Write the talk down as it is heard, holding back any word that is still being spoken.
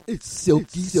It's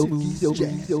silky smooth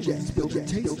jazz.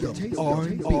 Taste of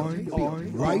R&B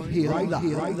right here live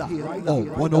on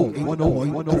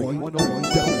 108.1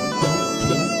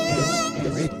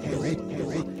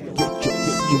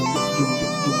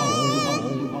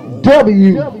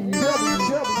 WGTKS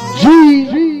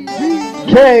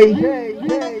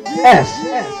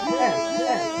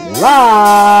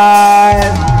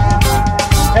live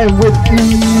and with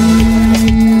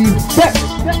effect.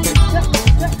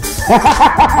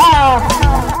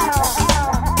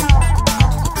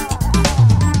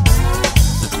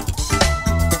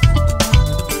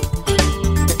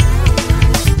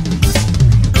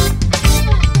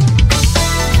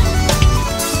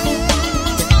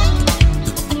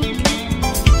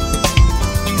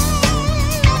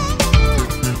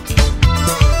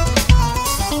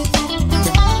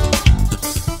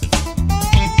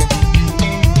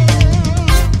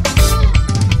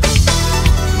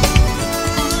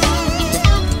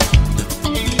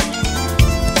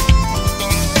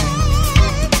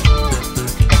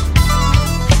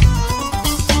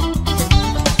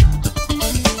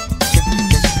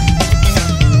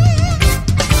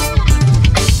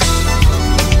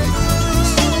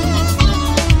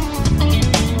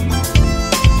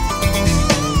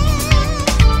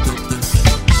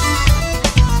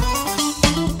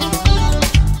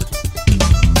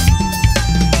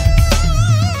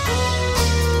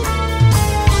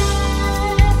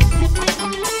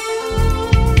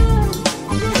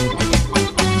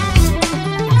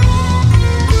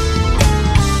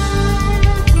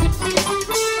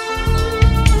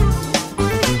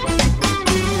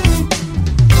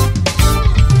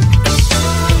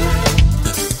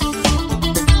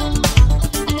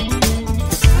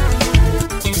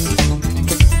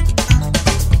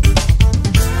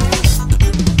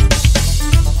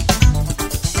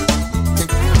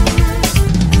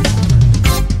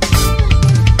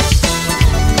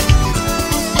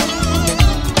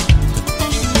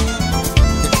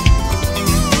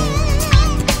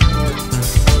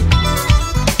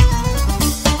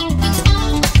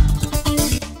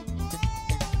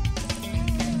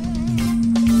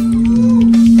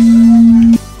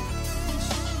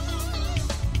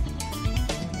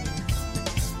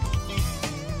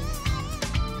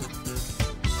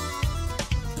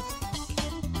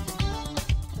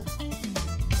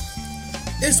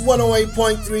 It's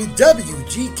 108.3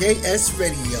 WGKS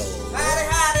Radio.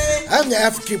 Howdy. I'm the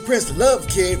African Prince Love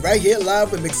Kid, right here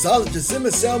live with mixologist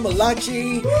Emerson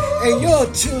Malachi, and you're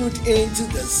tuned into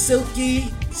the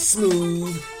Silky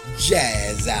Smooth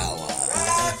Jazz Hour.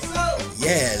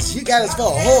 Yes, you got us for a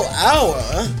whole hour.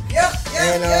 Yep.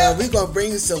 And we're going to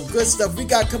bring you some good stuff. We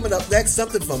got coming up next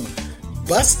something from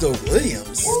Buster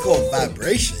Williams. It's called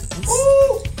Vibrations.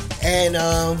 Woo. And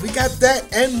we got that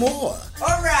and more.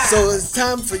 All right. So it's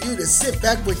time for you to sit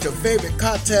back with your favorite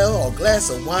cocktail or glass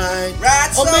of wine. Right,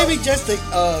 or so. maybe just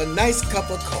a nice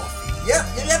cup of coffee. Yep.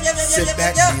 Sit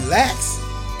back, relax,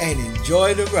 and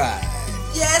enjoy the ride.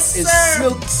 Yes, it's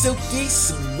sir. Silky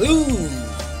Smooth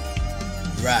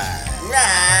Ride.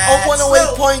 Right. On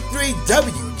 108.3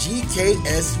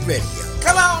 WGKS Radio.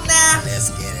 Come on now. Let's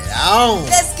get it on.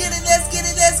 Let's get it.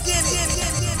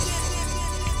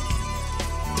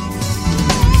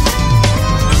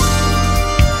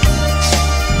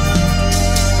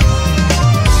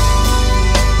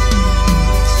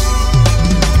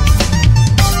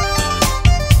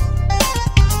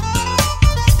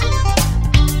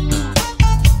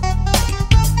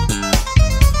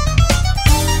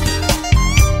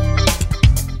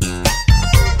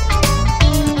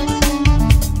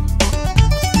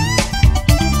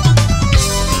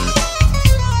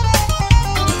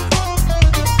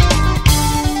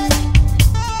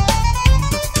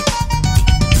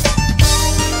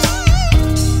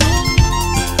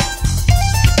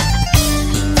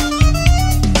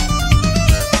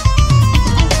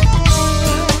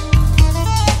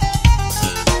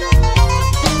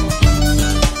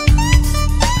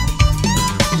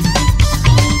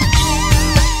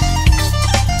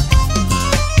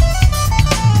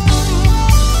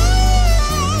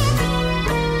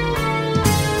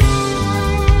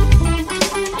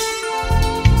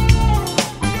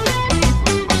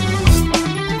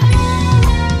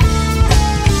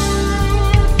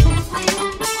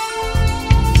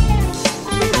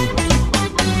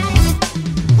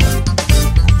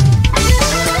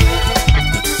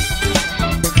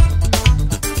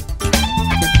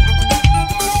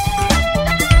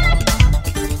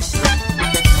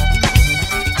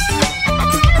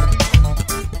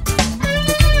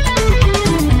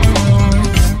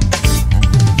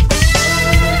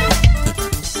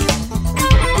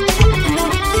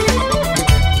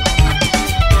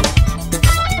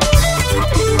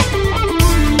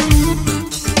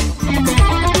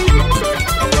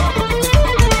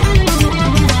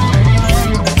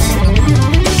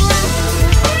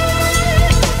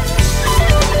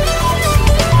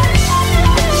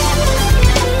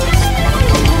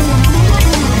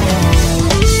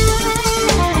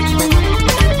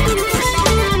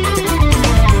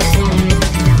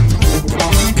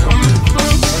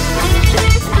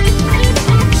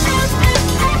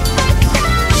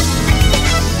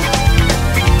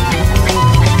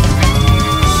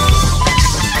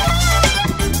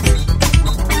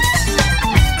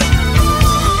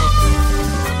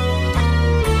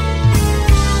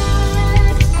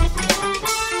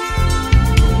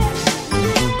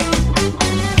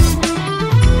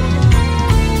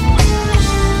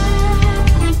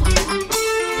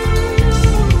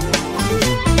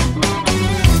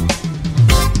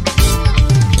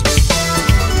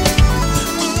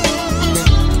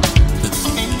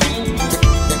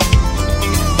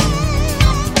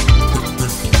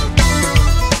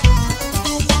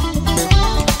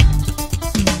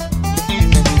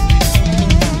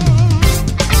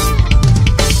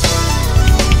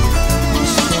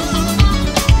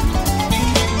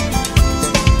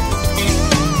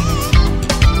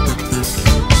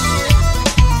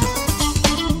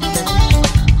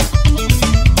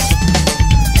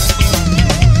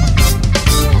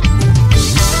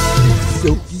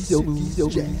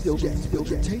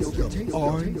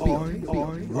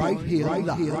 right here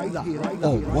live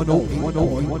on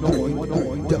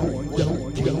 108.1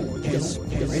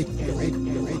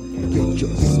 WGTKSRADIO. Get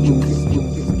your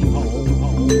smooth on.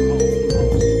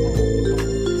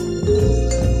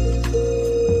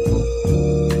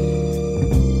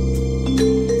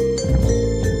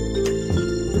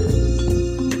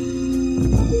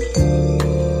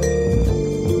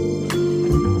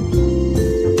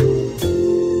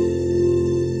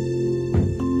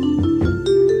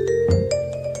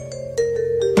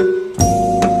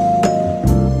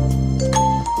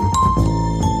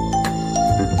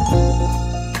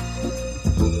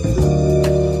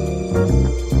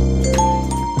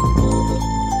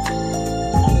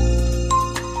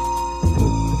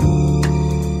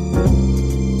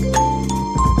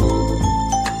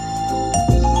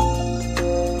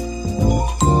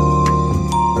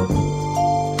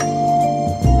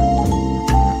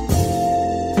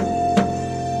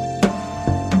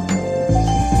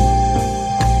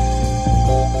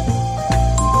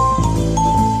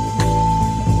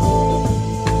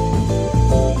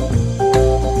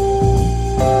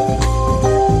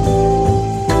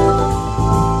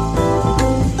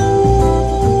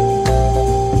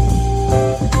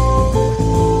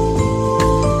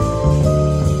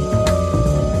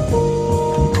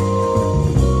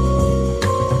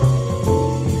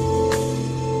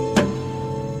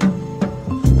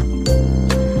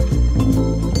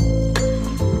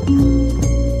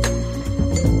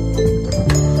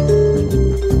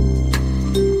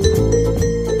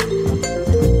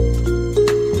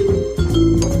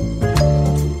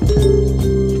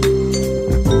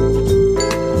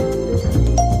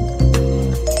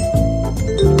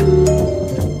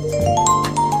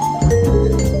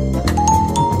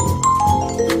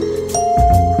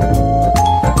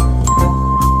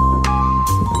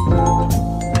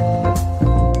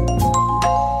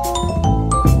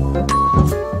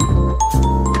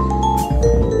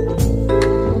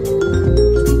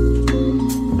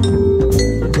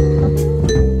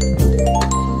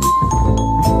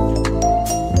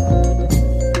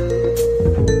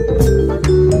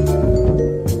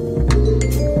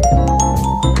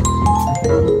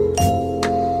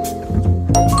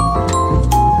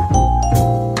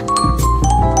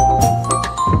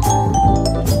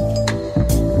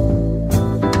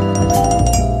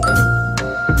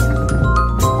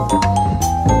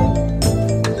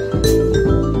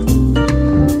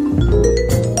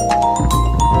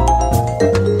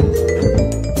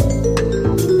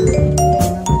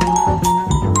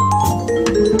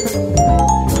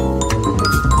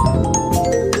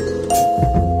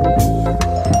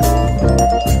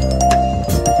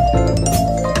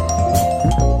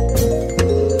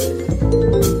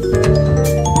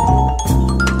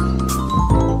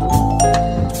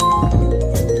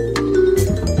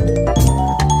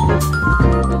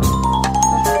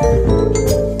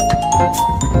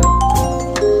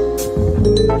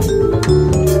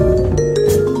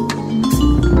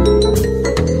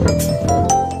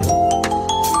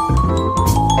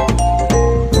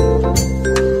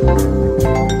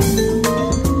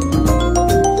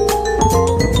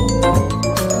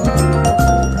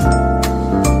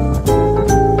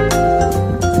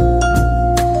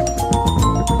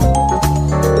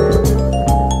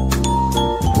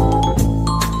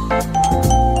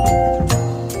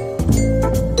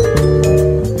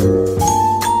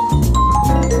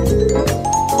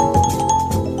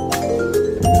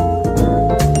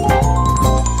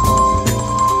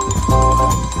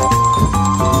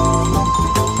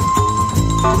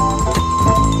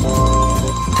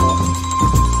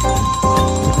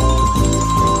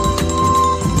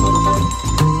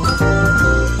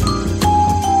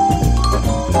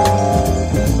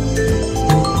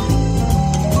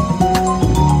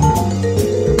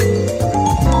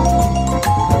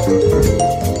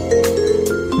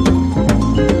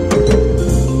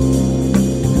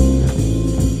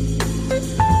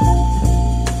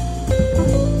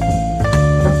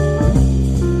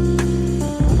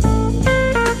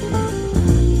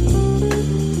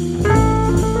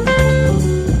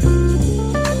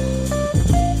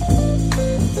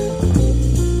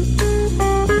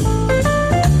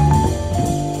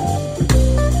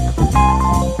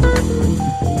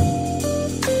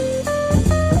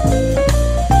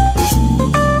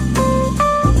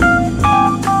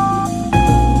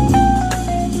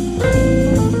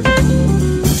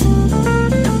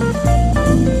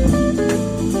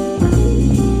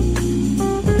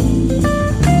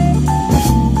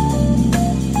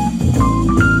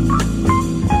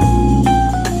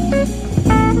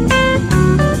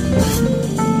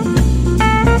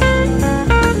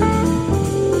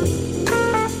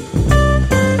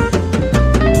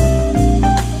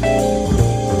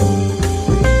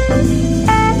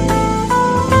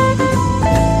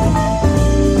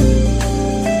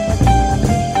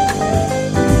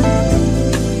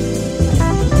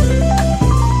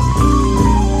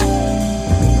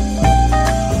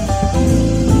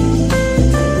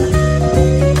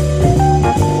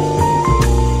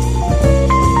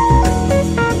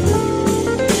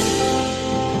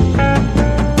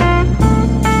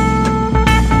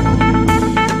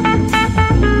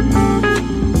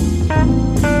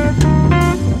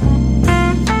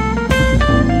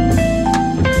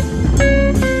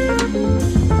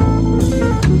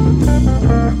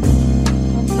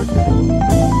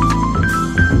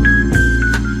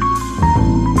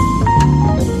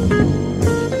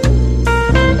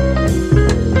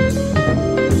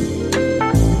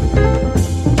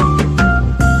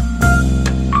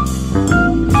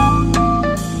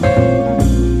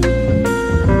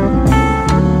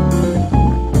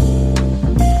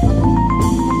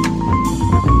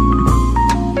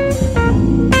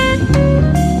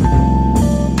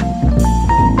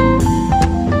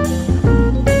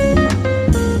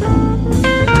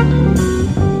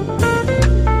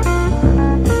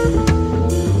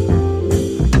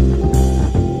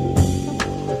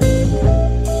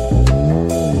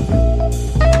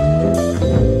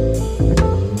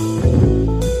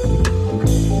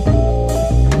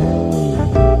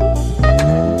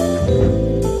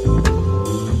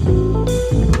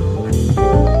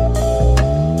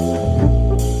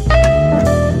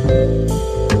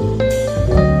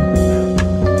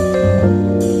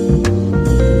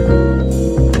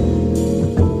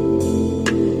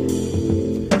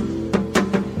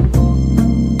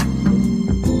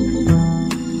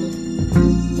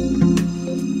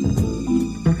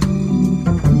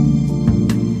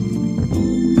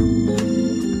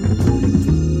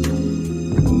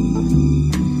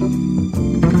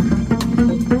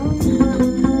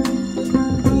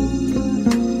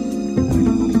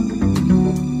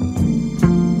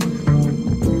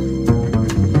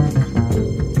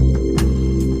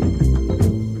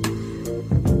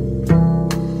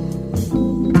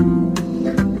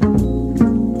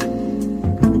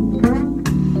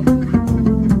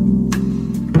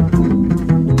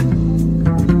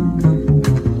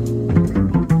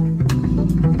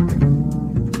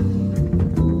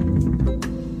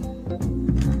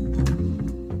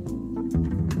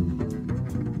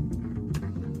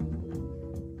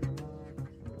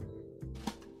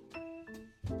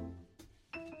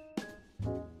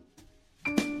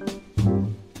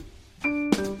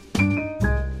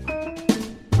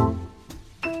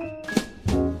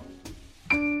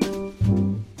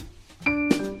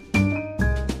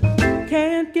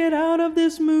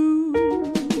 this mood.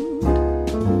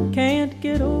 Can't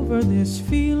get over this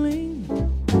feeling.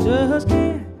 Just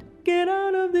can't get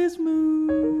out of this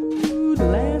mood.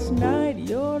 Last night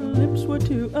your lips were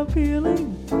too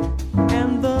appealing,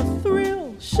 and the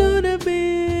thrill should have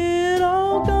been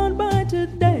all gone by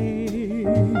today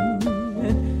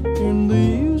in the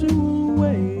usual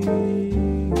way.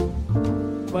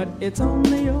 But it's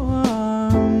only your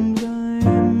arms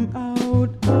I'm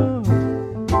out of.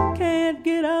 Can't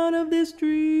get out of this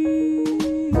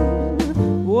dream.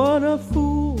 What a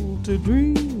fool to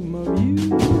dream of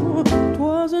you.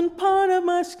 'Twasn't part of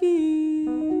my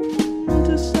scheme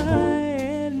to sigh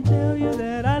and tell you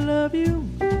that I love you.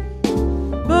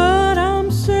 But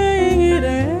I'm saying it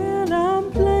and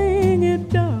I'm playing it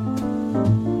dumb.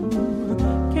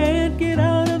 Can't get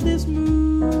out of this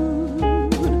mood.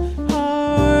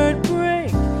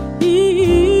 Heartbreak,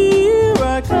 here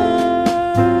I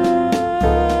come.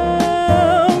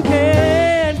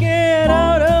 Can't get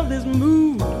out of this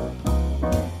mood.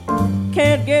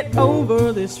 Can't get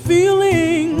over this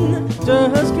feeling.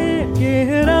 Just can't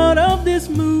get out of this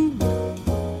mood.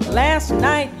 Last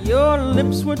night your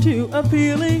lips were too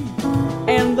appealing,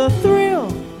 and the thrill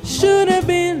should have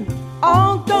been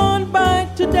all gone by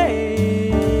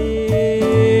today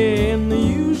in the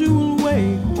usual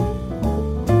way.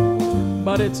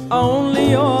 But it's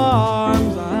only your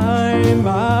arms I'm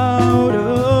out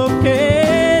of.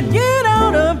 Can't get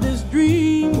out of this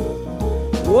dream.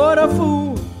 What a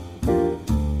fool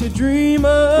to dream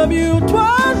of you.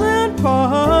 'Twasn't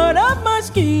part of my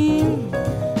scheme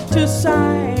to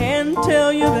sigh and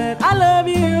tell you that I love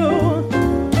you.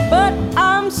 But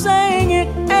I'm saying it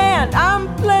and I'm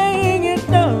playing it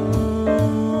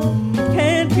dumb.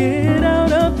 Can't get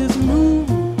out of this mood.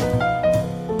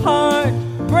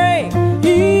 Heartbreak,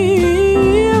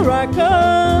 here I come.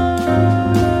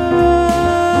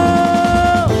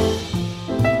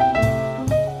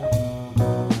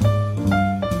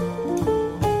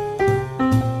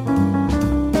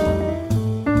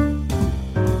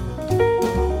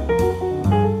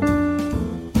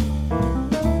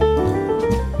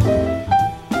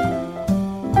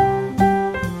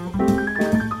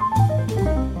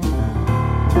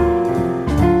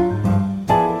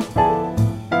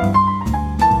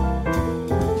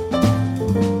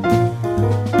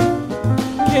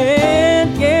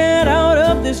 Can't get out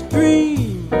of this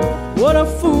dream. What a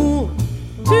fool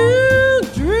to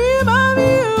dream of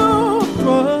you.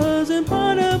 'Twasn't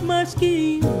part of my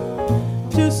scheme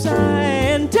to sigh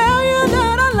and tell you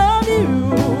that I love you.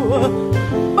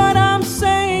 But I'm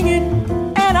saying it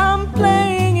and I'm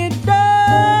playing it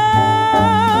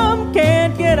dumb.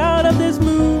 Can't get out of this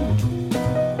mood.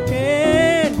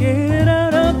 Can't get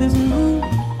out of this mood.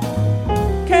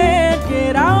 Can't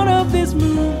get out of this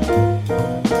mood.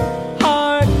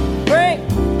 Heartbreak,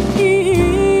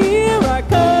 here I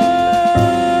come.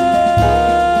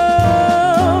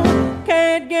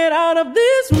 Can't get out of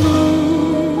this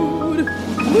mood.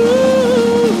 Ooh.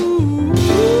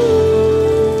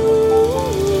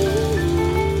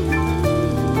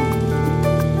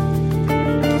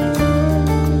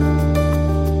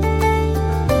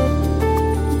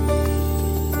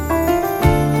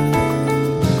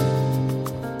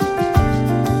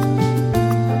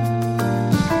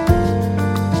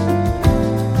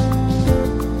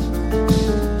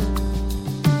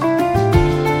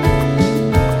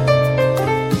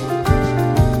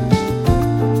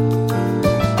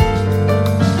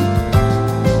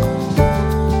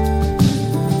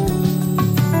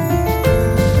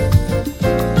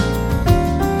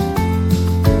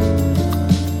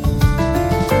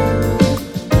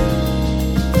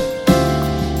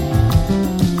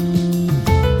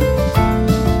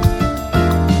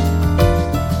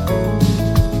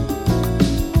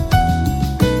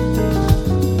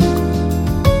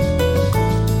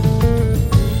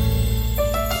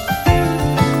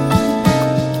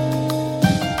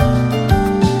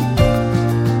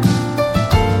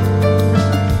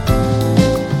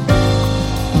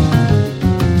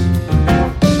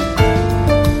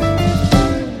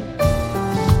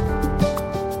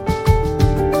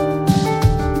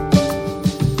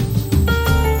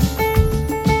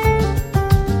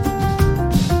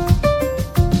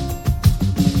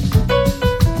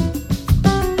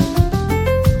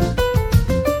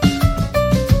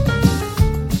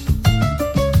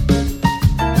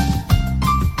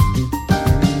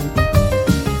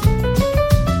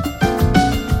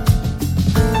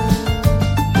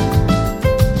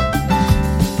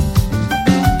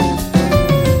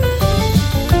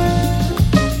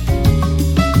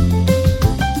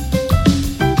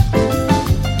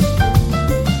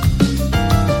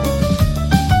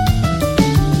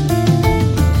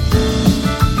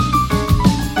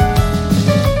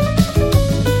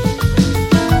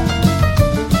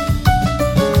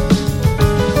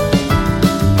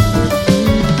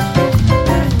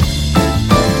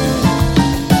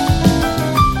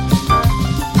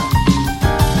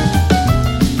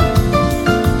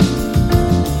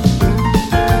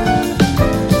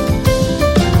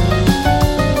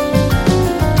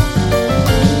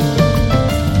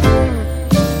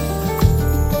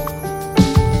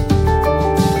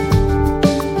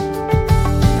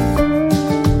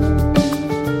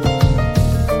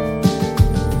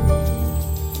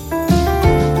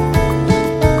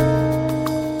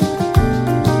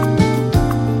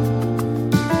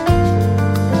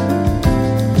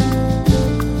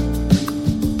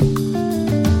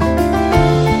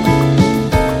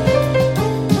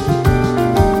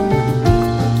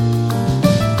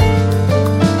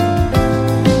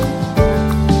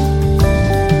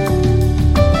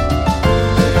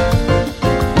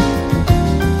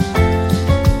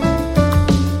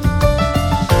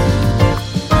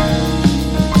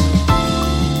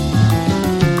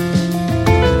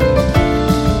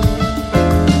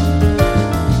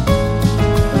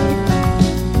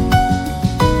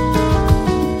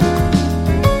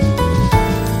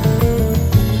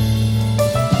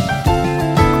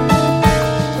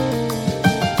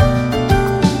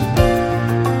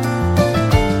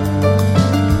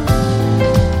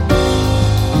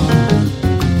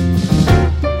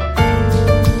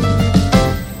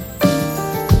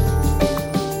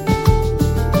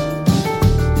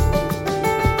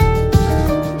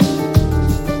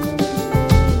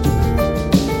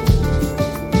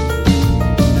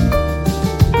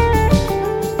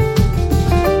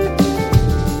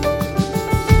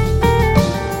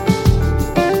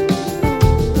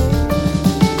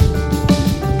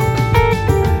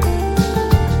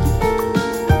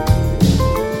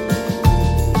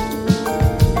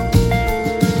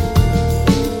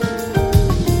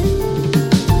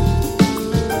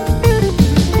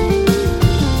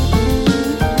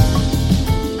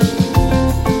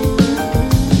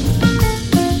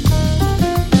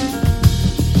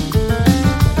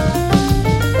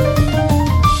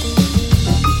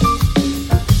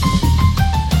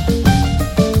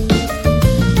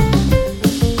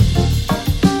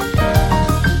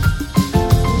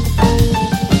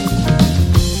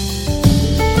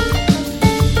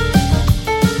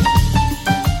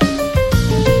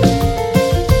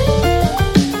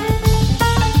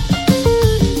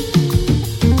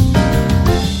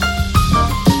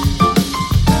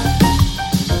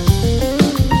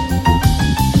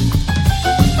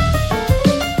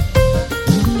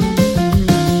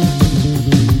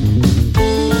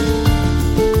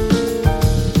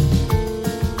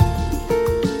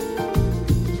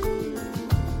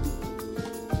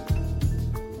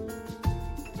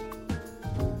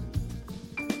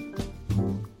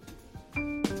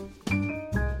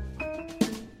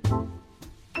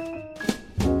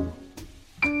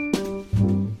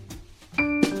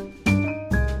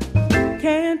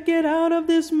 can't get out of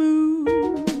this mood.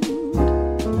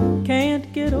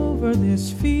 Can't get over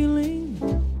this feeling.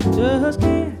 Just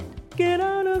can't get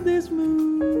out of this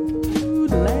mood.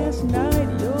 Last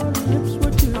night your lips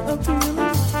were too appealing.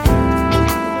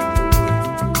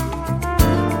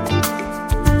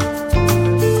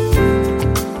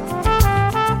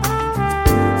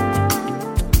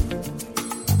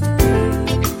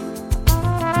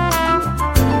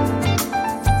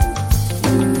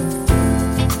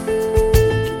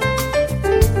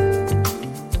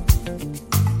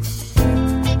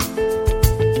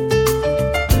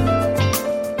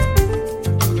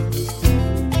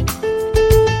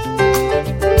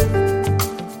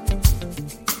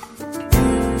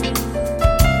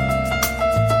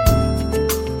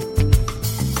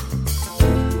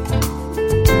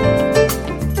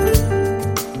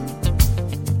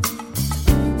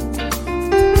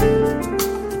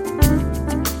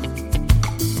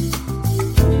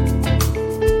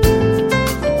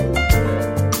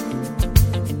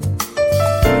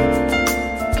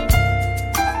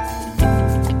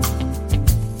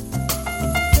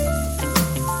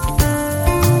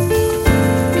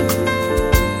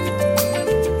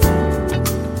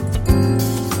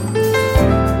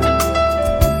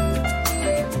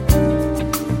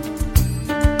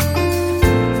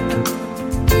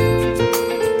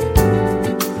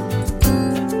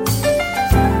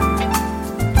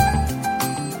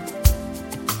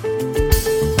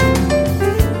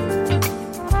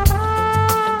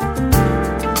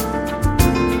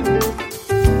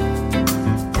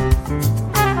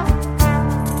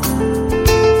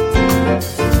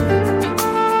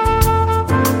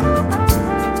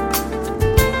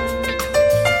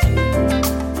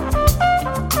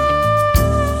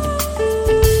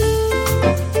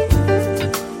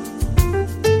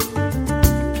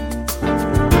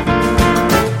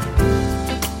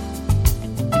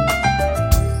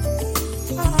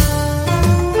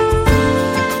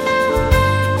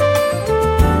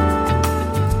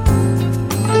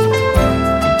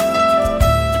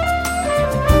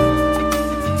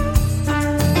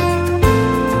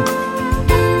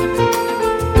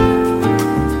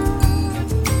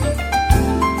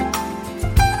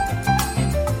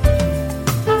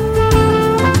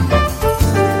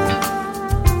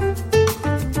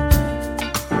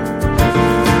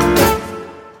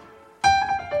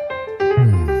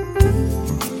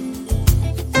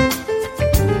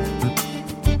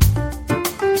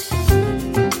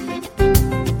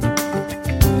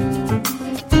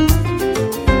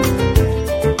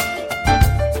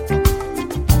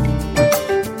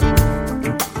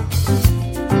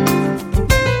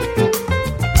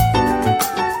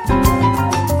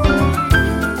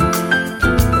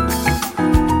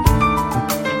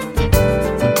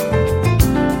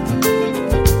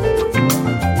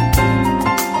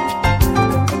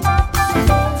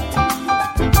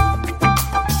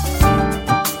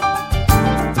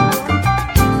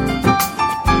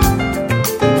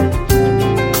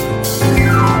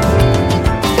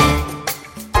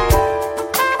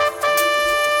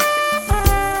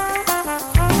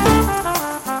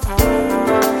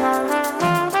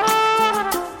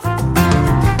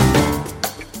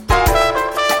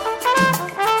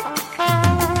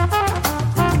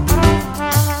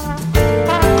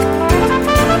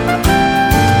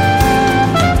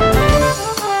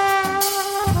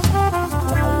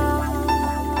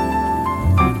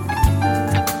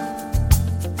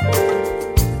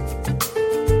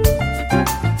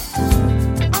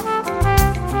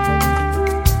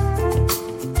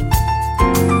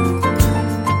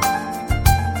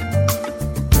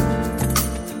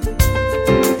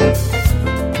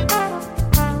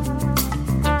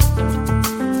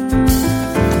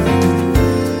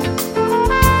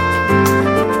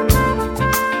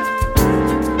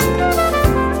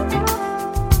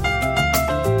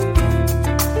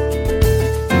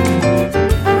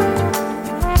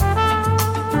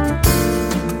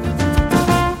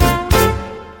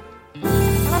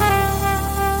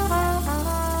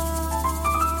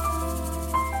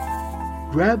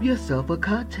 Grab yourself a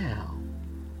cocktail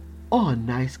or a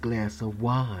nice glass of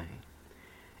wine.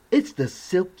 It's the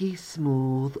Silky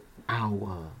Smooth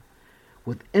Hour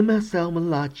with MSL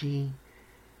Malachi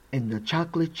and the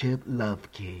Chocolate Chip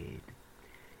Love Kid.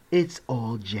 It's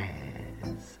all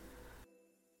jazz.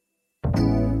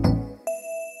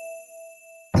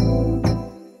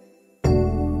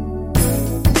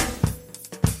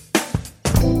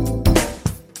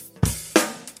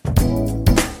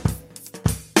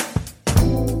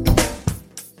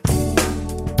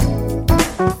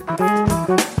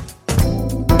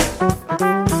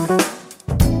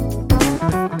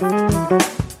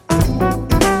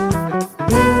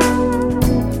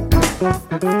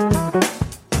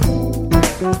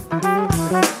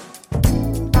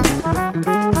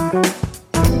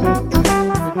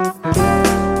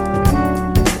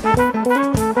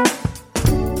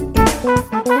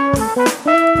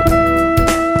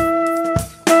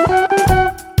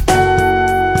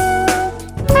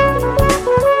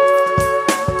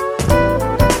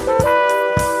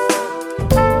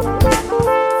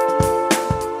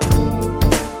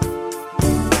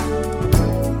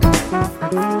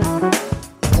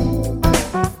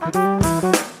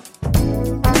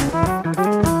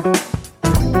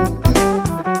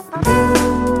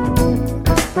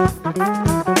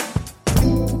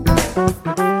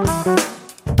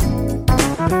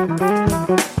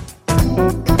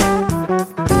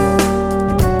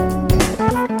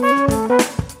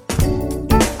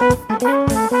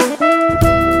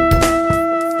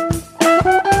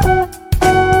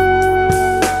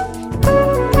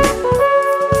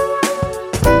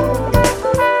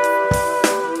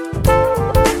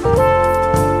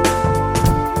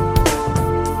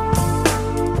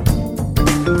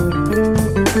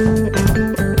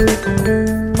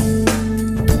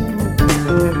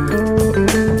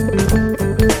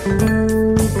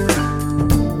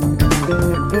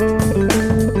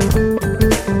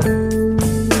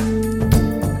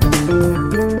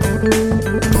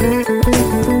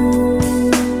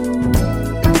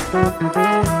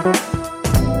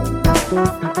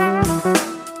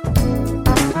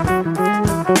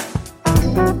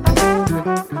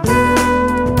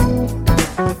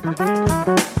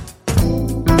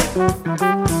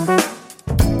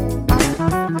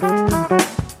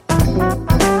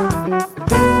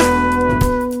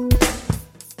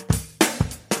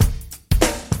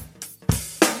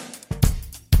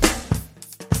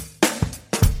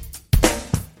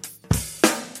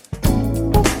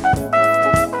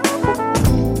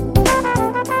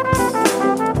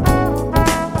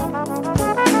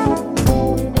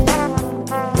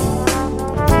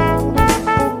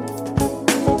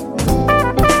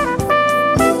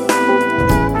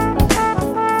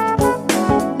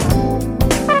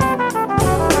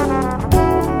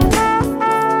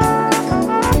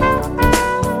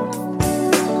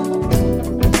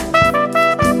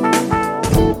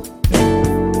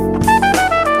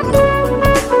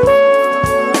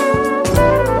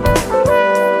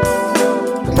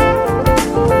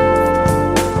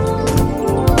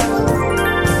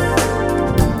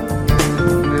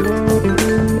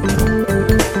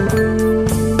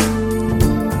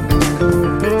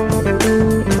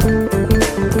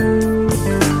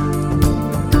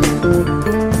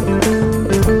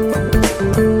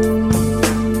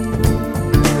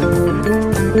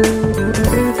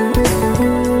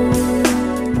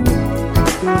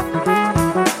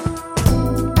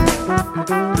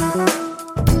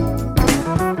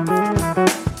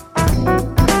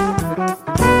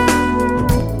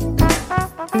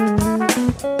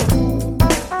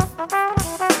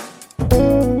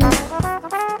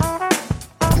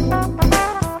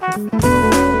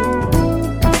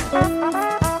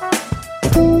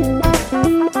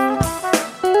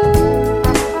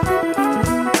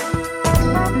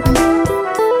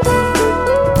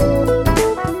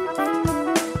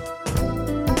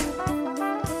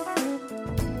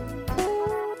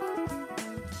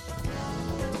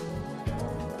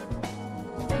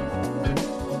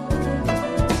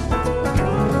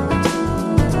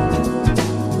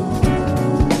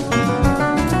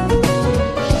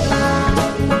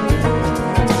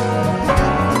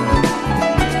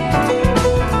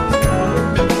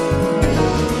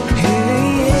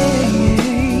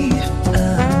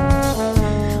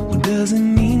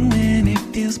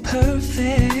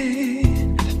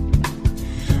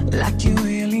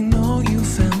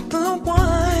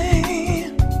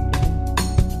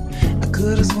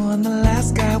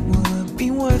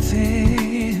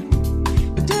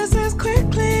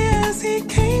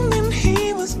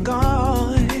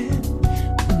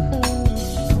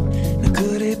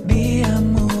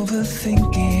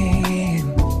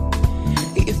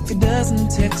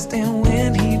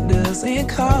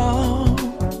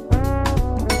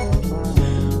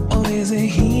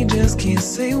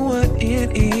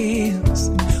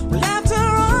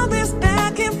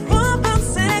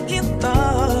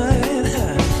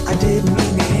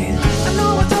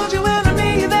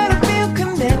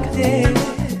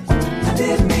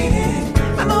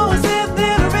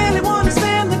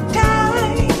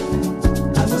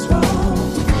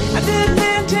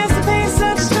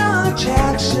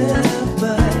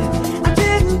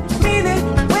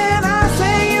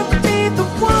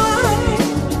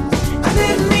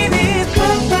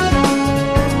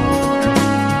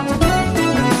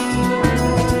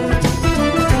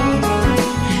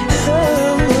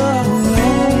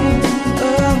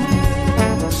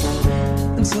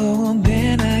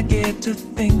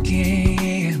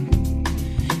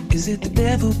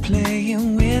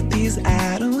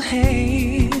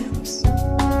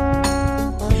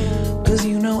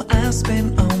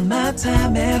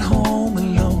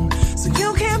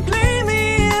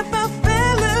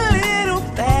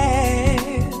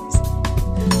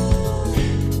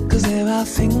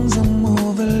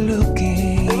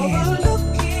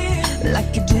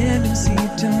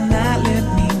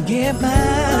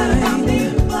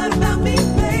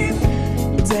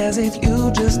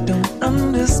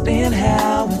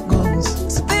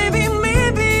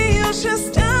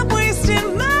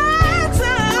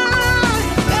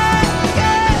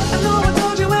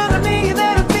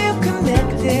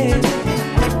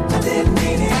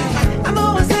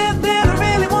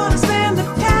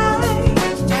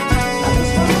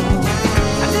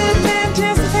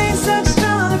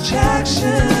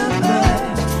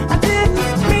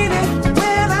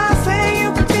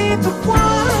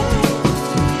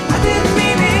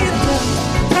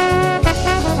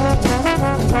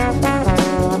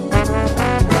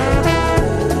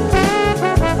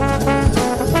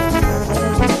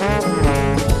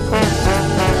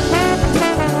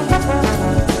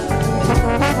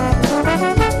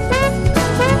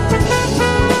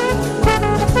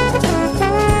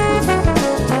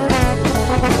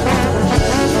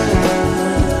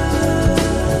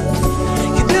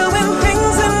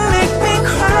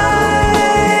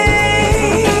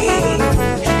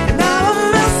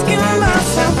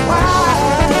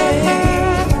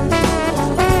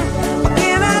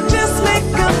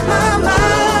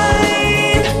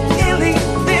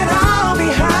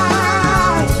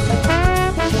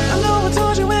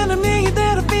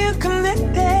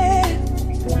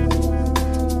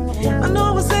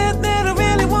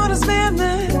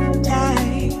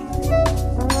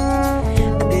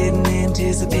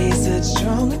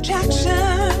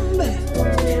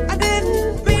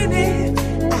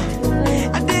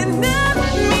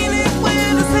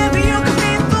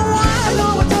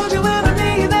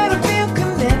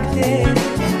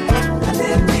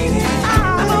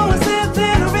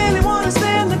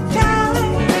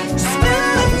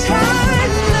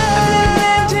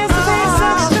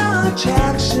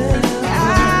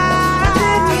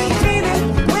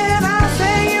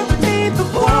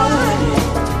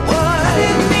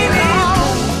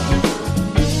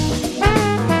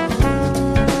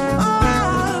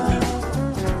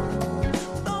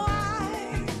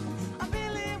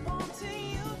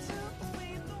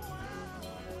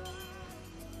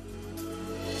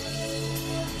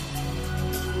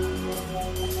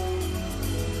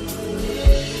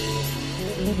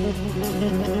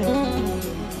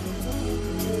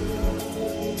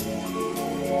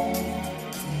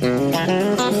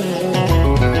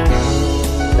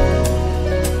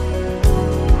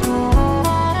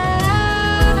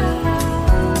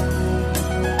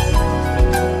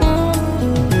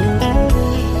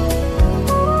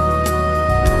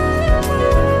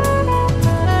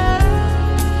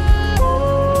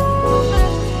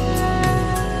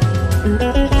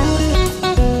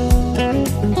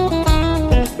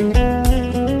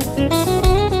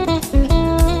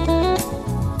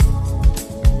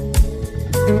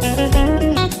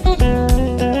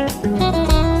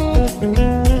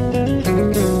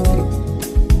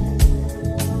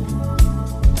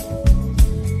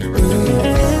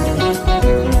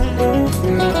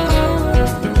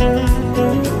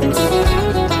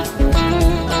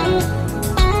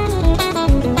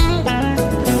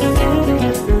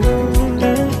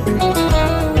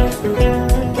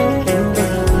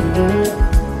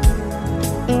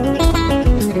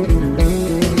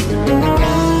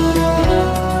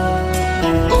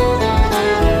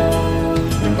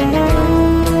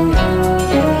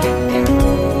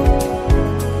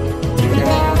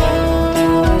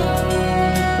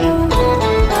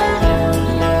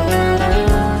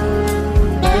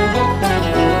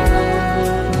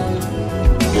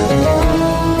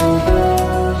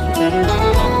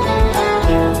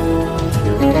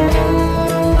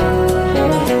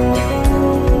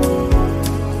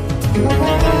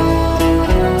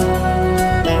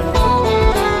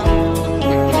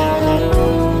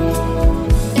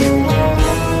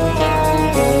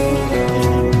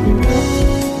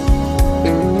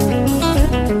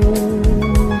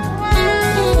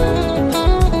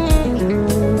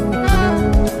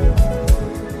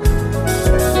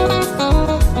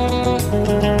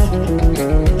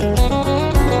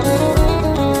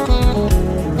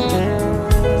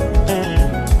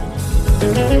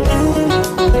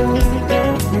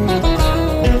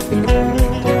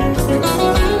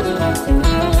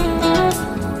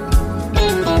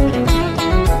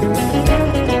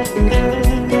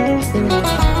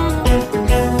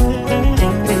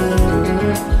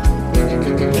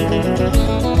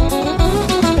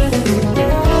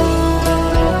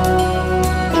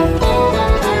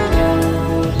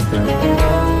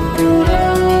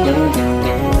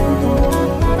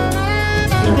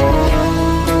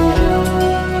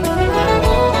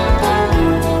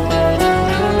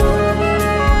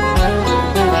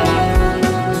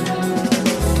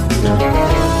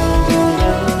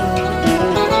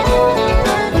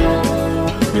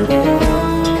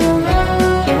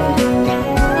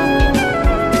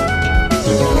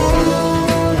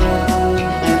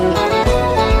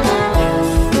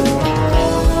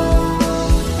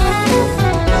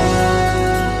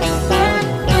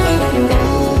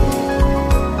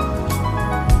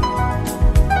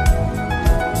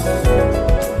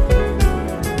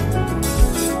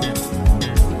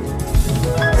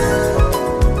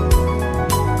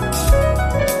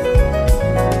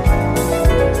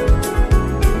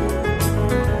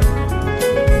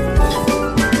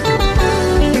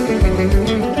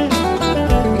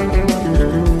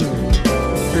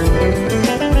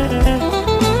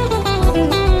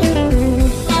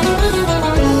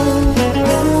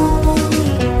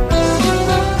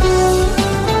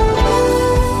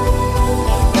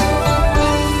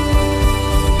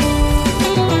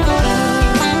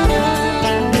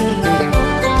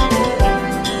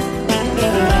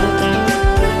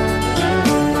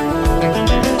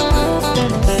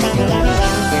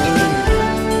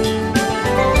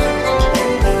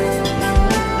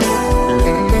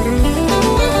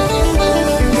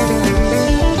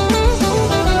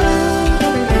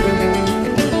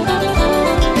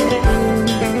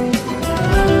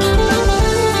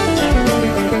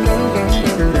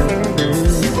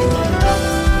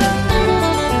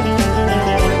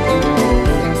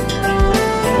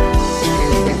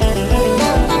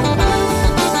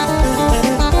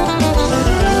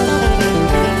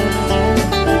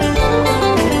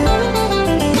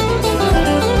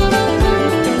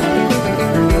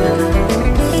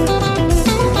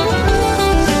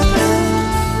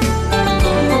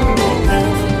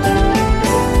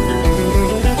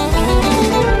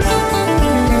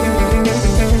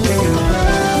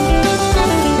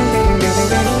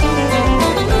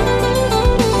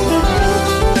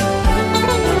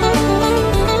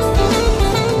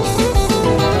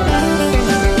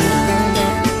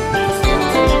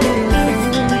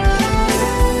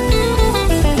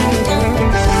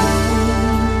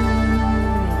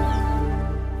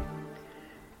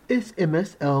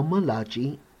 MSL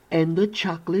Malachi and the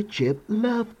Chocolate Chip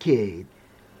Love Kid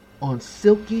on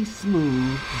Silky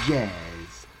Smooth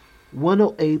Jazz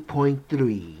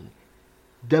 108.3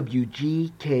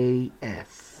 WGKS.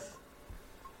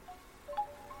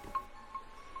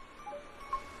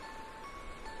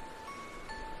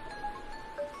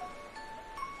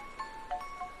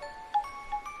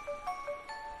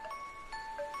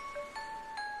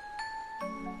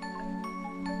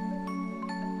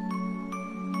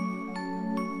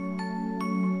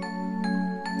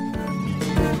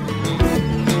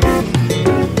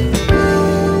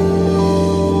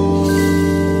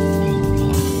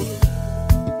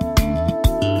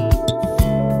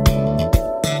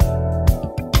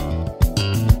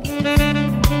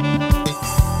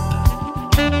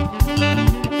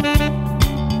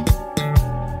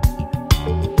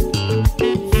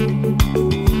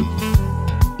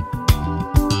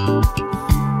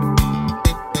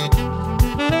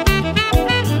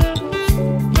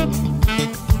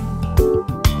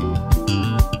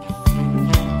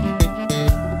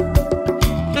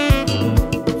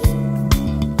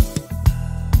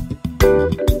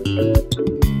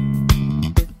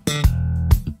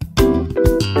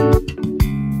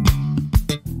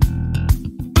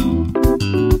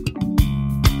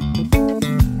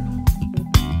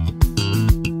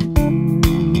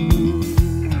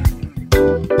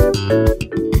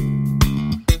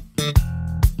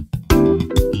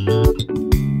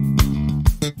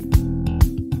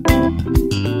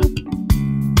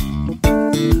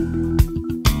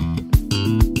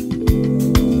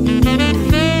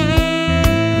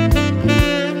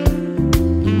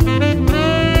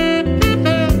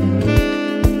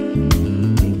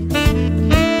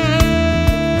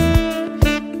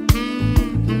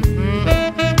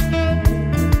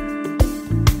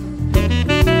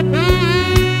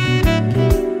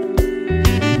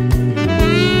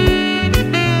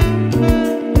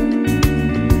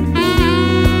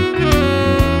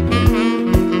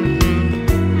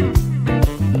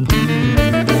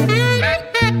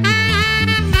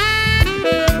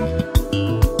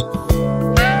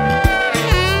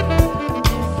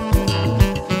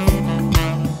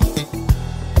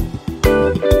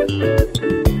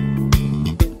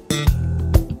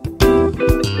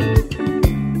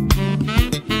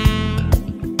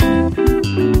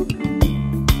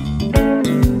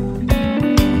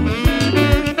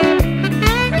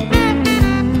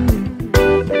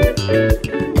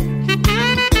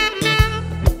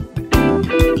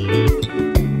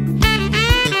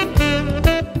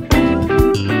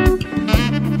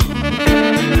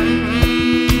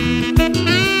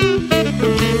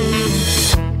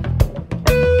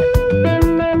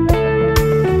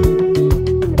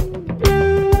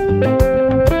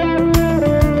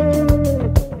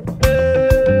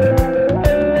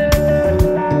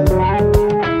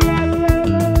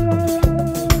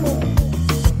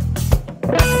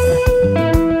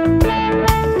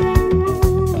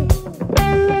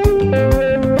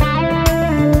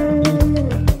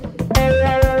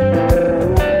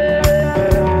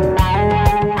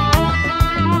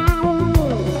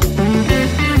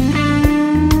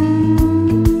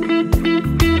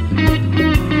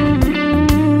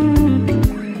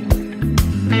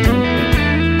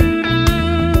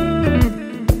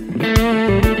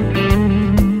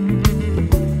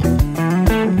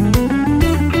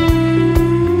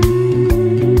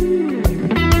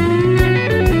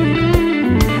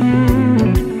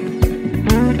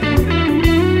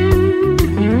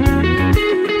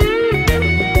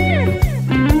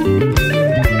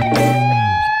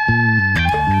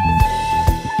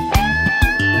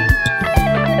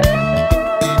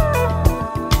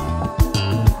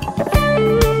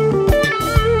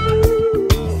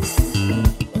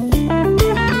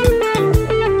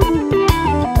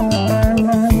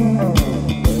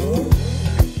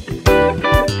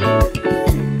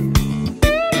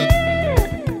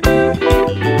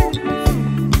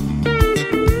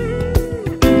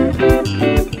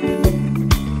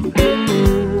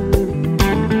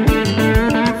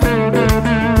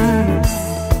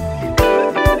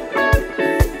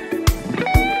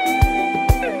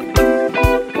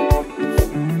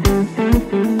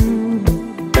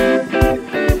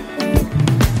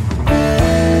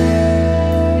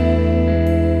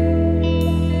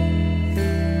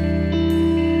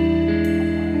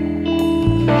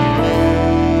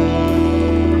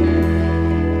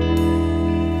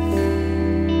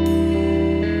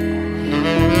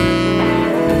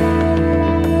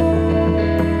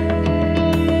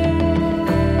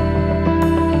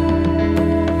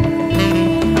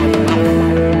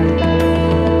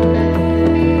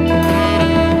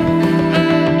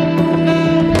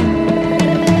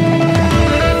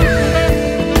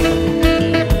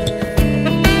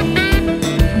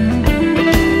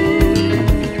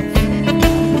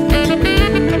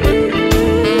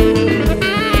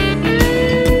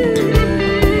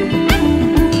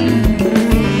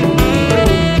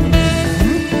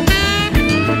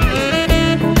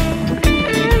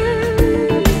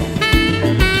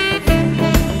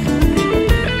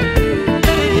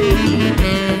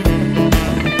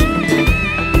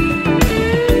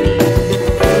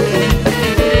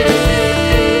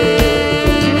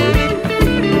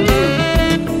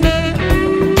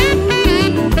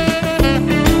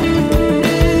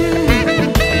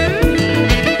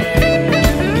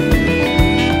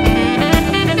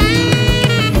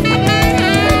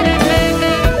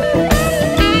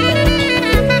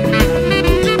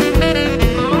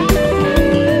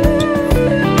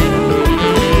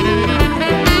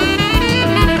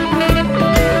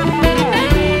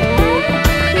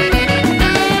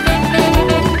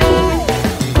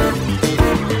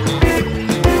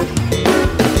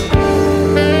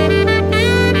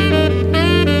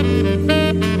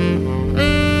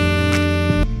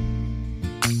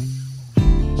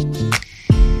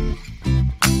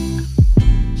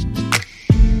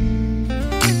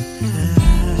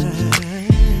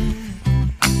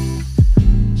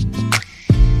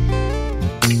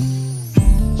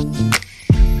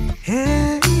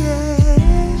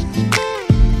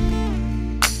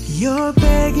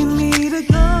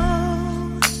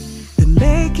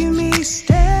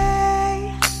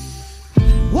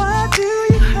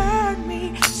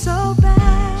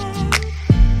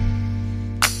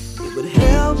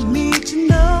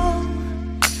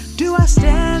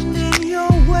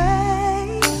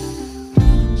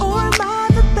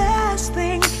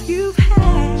 you've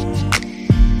had.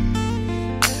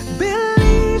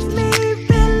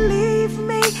 Believe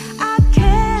me, I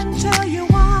can't tell you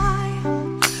why,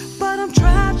 but I'm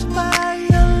trapped by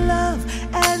your love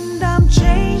and I'm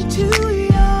chained to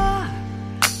your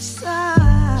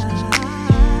side.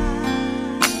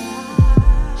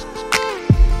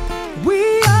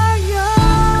 We are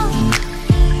young,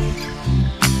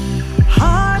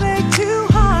 heartache to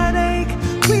heartache,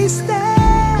 we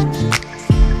stand.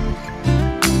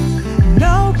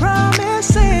 No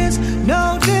promises,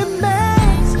 no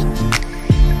demands.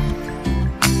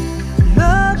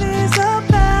 Love is a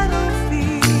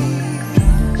battlefield.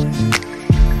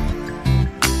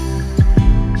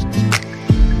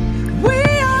 We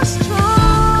are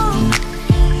strong.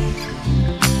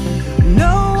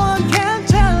 No one can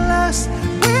tell us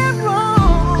we're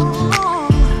wrong.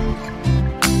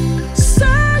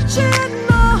 Searching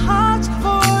our hearts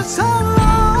for so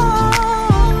long.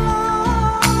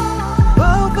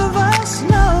 Both of us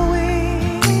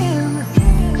knowing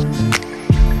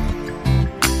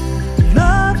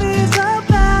love is a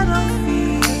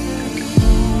battlefield.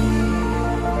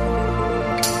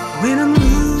 When I'm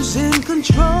losing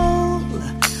control,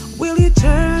 will you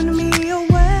turn me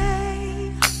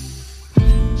away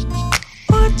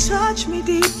or touch me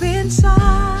deep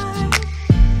inside?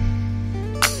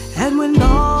 And when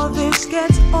all this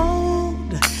gets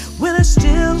old, will I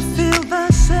still feel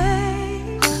the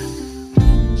same?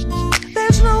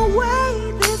 There's no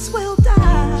way this will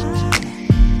die.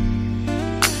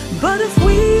 But if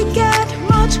we get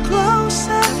much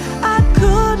closer, I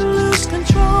could lose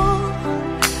control.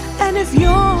 And if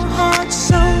your heart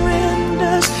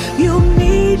surrenders, you'll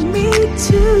need me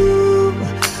to.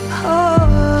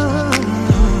 Oh.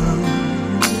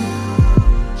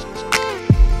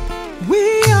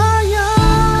 We are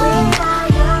young,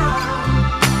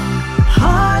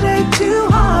 heartache to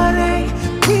heartache,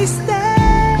 we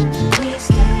stand.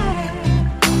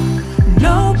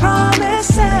 No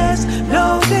promises,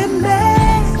 no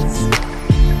demands.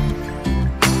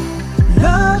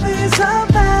 Love is a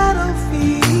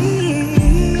battlefield.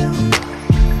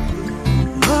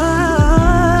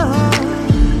 Oh.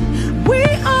 We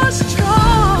are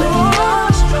strong.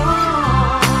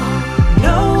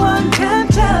 No one can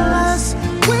tell us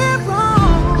we're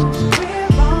wrong.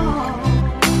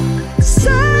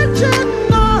 Searching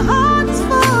our hearts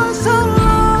for so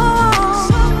long.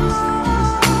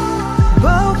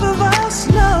 Both of us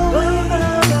knowing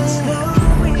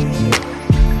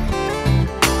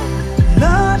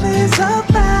love is a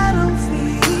battlefield.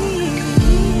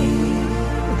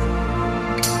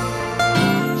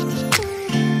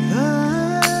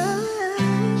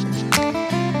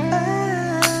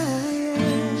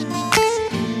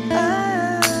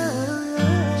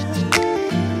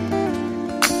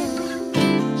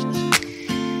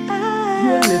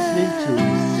 You're listening to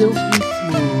Silky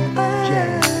Smooth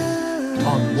Jazz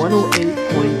on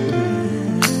 108.3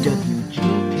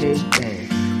 WGTKS,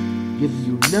 giving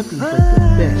you nothing but the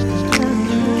best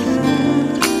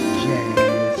smooth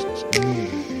jazz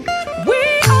music. We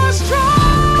are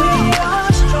strong.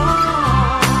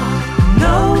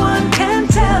 No one can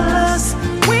tell us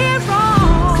we're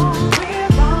wrong.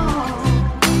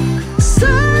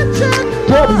 Searching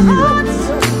our hearts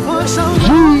for so long.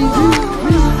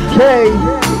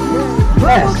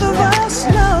 Both of us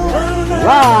know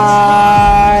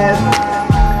Live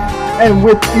and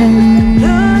with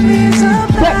love is a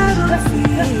the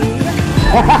battlefield.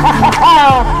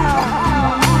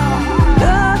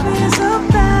 Love is a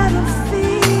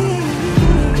battlefield.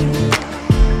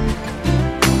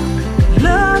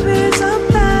 Love is a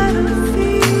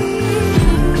battlefield.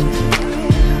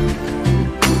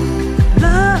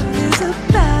 Love is a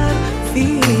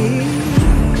battlefield.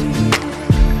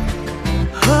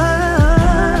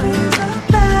 Love is a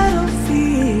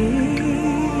battlefield.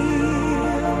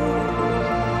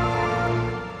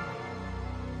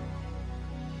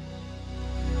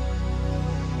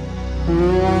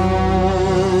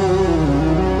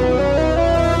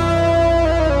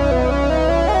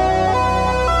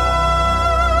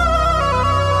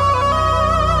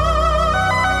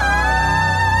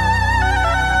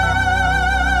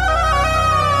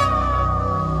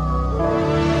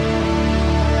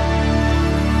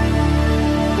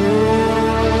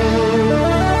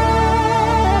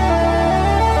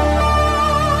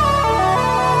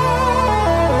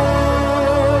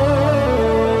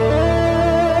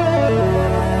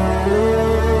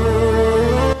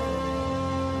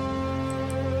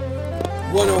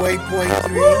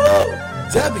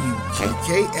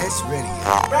 WGTKS Radio,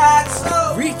 Ride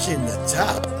so. reaching the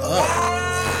top of the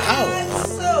hour. Ride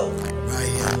so. Right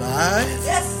here live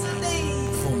Yes,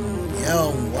 indeed. from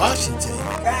Yelm, Washington.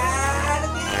 Ride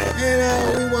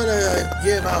And we want to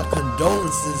give our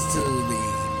condolences to the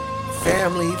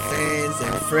family, fans,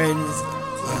 and friends.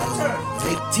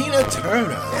 Tina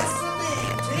Turner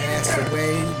passed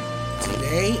away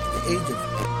today at the age of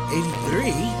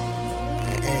 83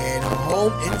 and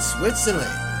home in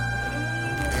Switzerland.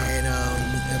 And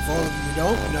if all of you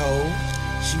don't know,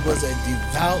 she was a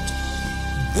devout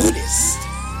Buddhist.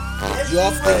 You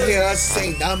often hear us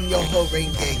say Nam Myoho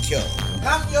Renge Kyo.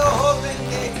 Nam Myoho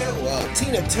Renge Kyo. Well,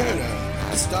 Tina Turner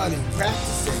started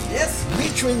practicing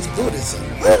Nichiren's Buddhism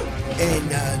in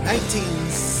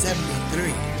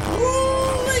 1973.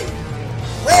 Woo-wee.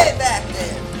 Way back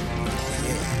then.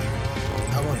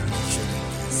 Yeah, I want to make sure that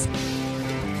this.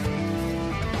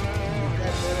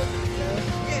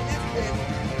 Yeah, that's good.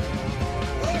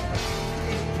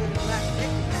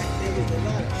 There was a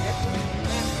lot of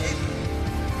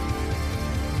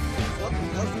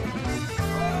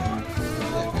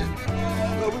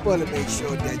Well, we want to make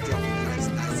sure that y'all is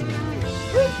nice and good.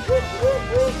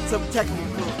 Some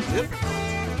technical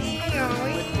difficulties with the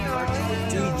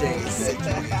virtual DJ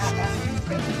situation.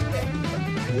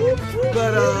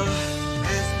 But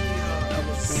as I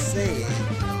was saying,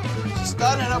 she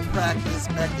started her practice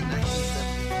back in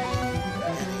 1973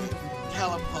 and it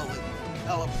catapulted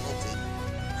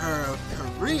her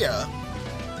career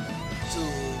to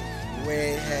where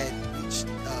it had reached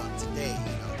today.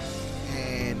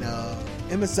 And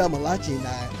MSL Malachi and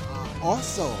I are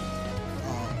also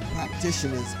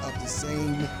practitioners of the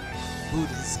same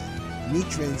Buddhism,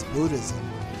 Nichiren's Buddhism.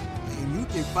 And you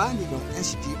can find it on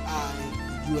sgiusa.org.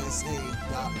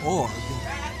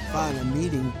 Find a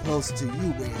meeting close to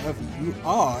you wherever you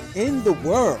are in the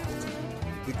world,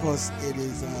 because it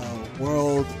is a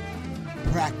world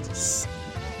practice,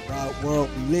 world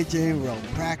religion, world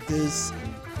practice.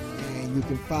 And you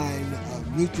can find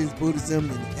Nichiren's Buddhism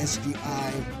and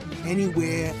SGI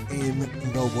anywhere in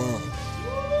the world.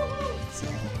 So,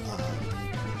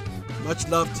 much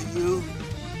love to you,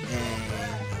 and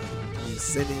we're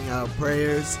sending our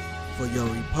prayers for your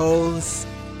repose,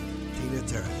 Tina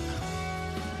Turner.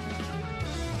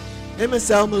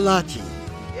 MSL Malachi.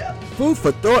 Yep. Food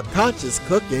for thought, conscious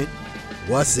cooking.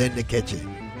 What's in the kitchen?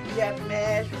 We have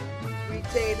mashed sweet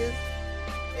potatoes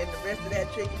and the rest of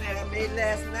that chicken that I made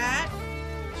last night.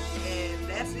 And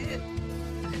that's it.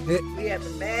 We have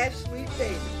the mashed sweet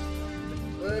potatoes,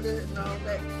 butter and all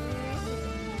that.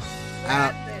 I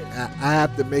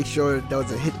have to make sure it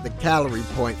doesn't hit the calorie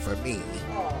point for me.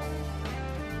 Oh.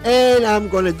 And I'm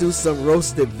going to do some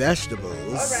roasted vegetables.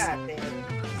 All right, then.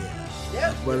 Yeah.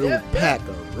 Yep. A little pack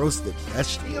of roasted We gonna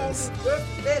vegetables do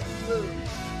roasted vegetables.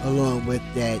 along with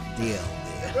that deal.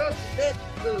 Roasted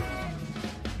vegetables.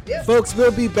 Yep. Folks,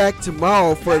 we'll be back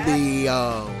tomorrow for the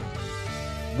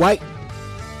White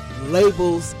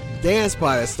Labels Dance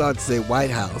Party. I started to say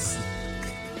White House.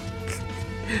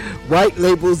 White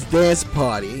Labels Dance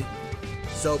Party.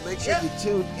 So make sure you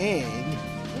tune in.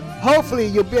 Hopefully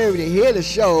you'll be able to hear the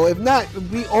show. If not,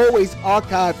 we always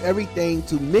archive everything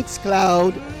to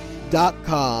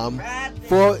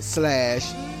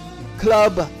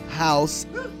mixcloud.com/Clubhouse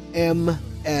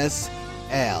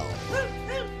MSL.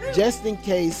 Just in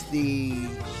case the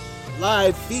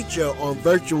live feature on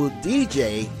Virtual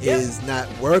DJ is not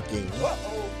working.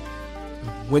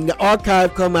 When the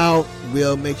archive come out,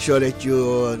 we'll make sure that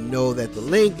you'll know that the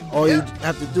link, all you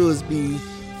have to do is be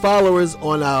followers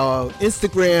on our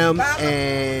Instagram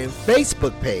and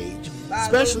Facebook page,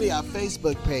 especially our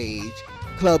Facebook page,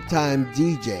 Club Time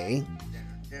DJ.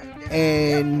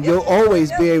 And you'll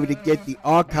always be able to get the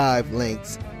archive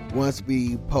links once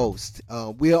we post.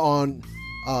 We're on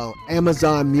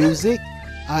Amazon Music,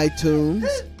 iTunes,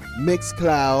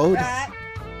 Mixcloud,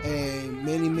 and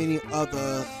many, many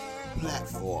other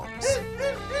platforms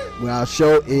where our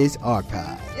show is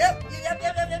archived.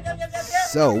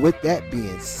 So with that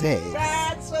being said,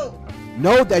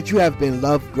 know that you have been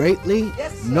loved greatly.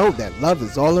 Know that love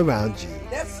is all around you.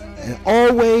 And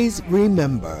always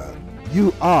remember,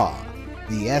 you are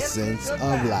the essence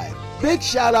of life. Big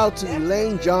shout out to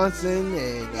Elaine Johnson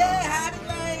and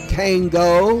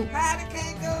Kango,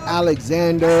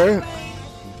 Alexander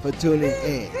for tuning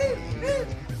in.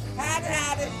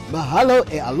 Mahalo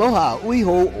e aloha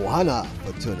uiho ohana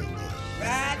for tuning in.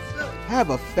 Have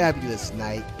a fabulous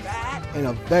night and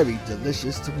a very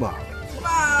delicious tomorrow.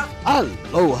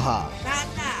 Aloha.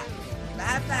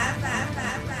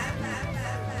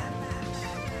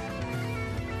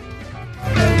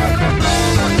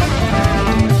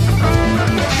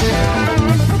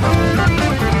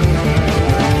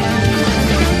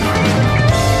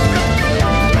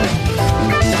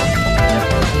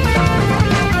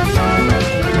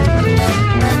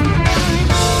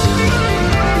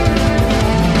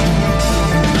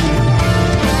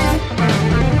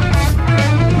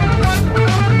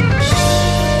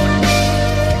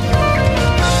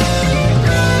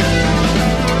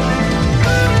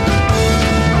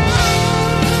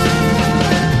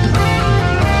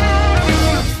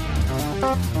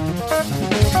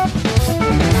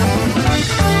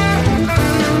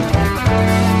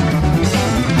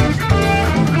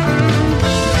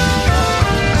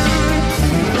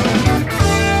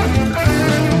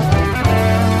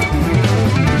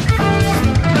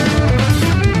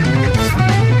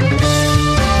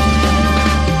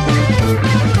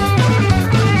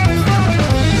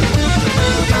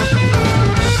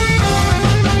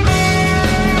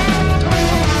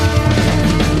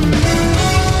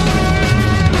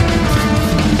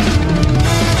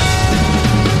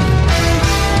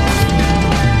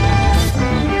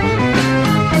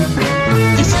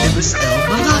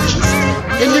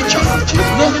 and your chocolate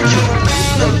love kid.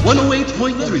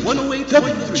 108.3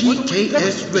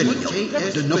 WGTKS Radio,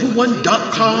 the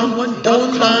 #1.com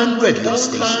online radio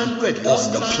station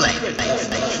on the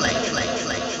planet.